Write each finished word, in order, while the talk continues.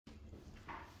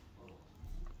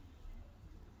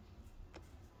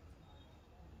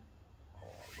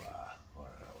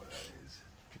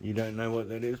You don't know what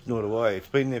that is? Nor do I. It's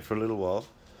been there for a little while.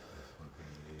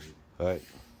 Right.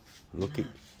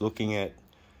 Looking at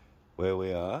where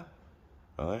we are,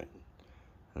 right?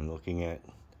 And looking at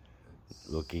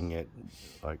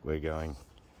like we're going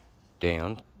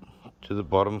down to the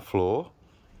bottom floor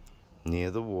near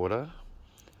the water,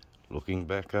 looking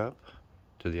back up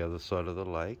to the other side of the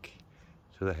lake,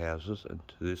 to the houses and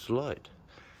to this light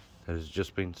that has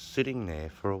just been sitting there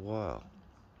for a while.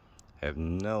 Have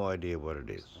no idea what it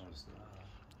is.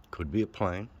 Could be a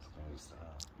plane,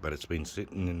 but it's been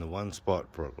sitting in the one spot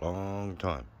for a long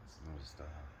time.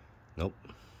 Nope.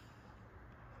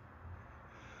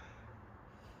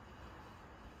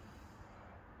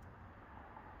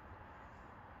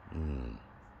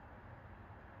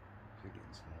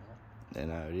 You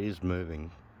know, it is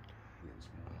moving.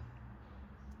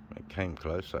 It came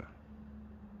closer.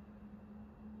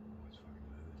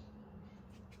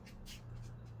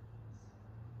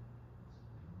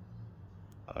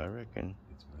 I reckon.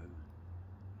 It's moving.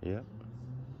 Yep.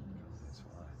 That's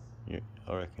why. Yeah,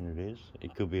 I reckon it is.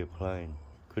 It could be a plane.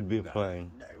 Could be a plane.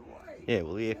 No way. Yeah,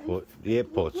 well, the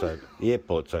airport's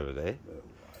over there.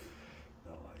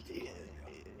 No way.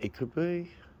 It could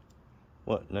be.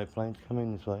 What? No planes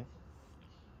coming this way?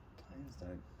 Planes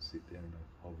don't sit down and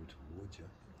hover towards you.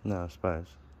 No, I suppose.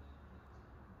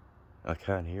 I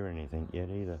can't hear anything yet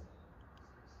either.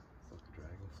 It's like a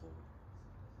dragonfly.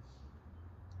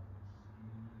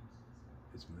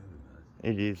 It's moving, mate.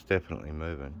 It is definitely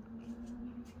moving.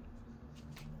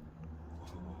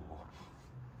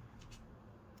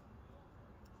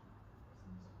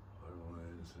 I don't want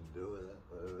anything to do with that,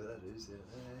 whatever that is out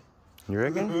there. You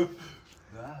reckon? No.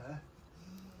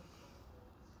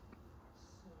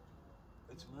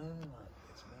 It's moving, mate.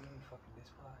 It's moving fucking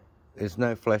this way. There's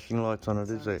no flashing lights on it,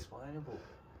 is there? It's unexplainable.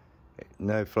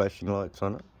 No flashing lights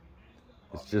on it.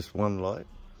 It's just one light.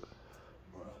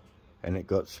 And it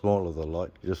got smaller, the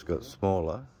light just got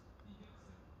smaller.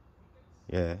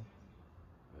 Yeah. It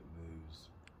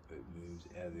moves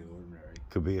out of the ordinary.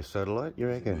 Could be a satellite, you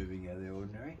Is it reckon? moving out of the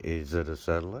ordinary? Is it a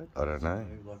satellite? I don't know.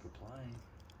 Move like a plane.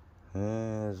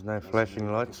 There's no Doesn't flashing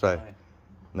move like lights a though. plane.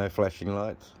 No flashing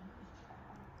lights.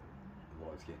 The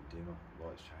light's getting dimmer. The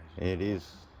light's changing. It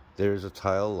is. There is a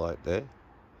tail light there.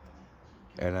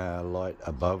 And a light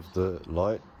above the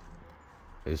light.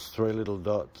 There's 3 little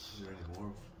dots. Is there any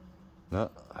more? No,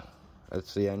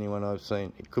 that's the only one I've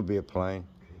seen. It could be a plane,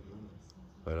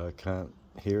 but I can't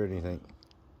hear anything.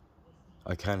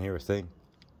 I can't hear a thing.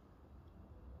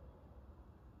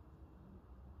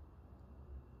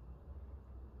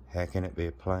 How can it be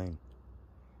a plane?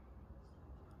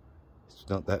 It's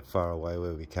not that far away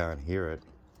where we can't hear it.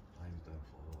 Planes don't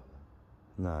fly like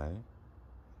that. No.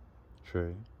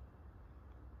 True.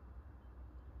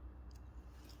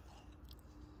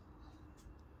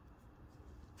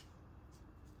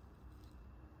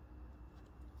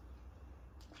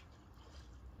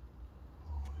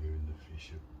 Oh, hearing the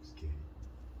fish are scary.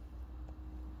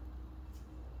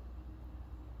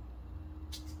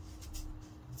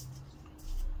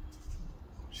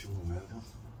 Sure, Malcolm.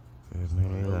 Yeah, me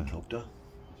neither. Helicopter.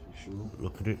 That's for sure.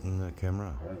 Look at it in the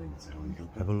camera. I don't think it's a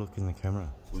helicopter. Have a look in the camera.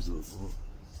 What's it look for?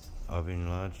 I've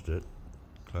enlarged it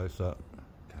close up.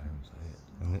 Can't even see it.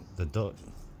 And the dot,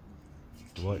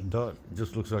 the white dot,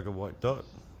 just looks like a white dot.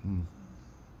 Hmm.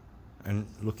 And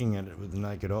looking at it with the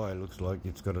naked eye, it looks like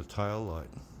it's got a tail light.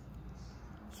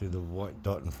 See the white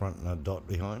dot in front and a dot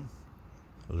behind?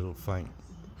 A little faint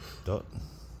dot.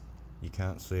 You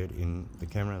can't see it in the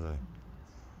camera though.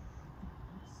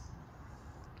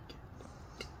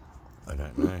 I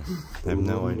don't know. I have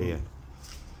no idea.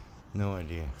 No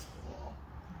idea.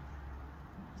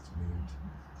 It's moved.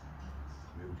 It's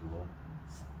moved a lot.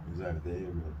 It was over there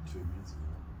about 2 minutes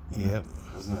ago. Yep.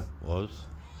 Wasn't it? Was.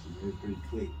 It moved pretty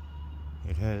quick.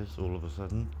 It has all of a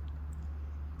sudden.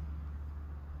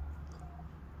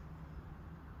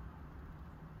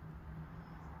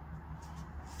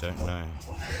 Don't know.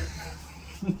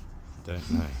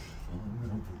 Don't know. I'm going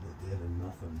to put that down to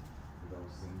nothing that I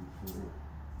was saying before.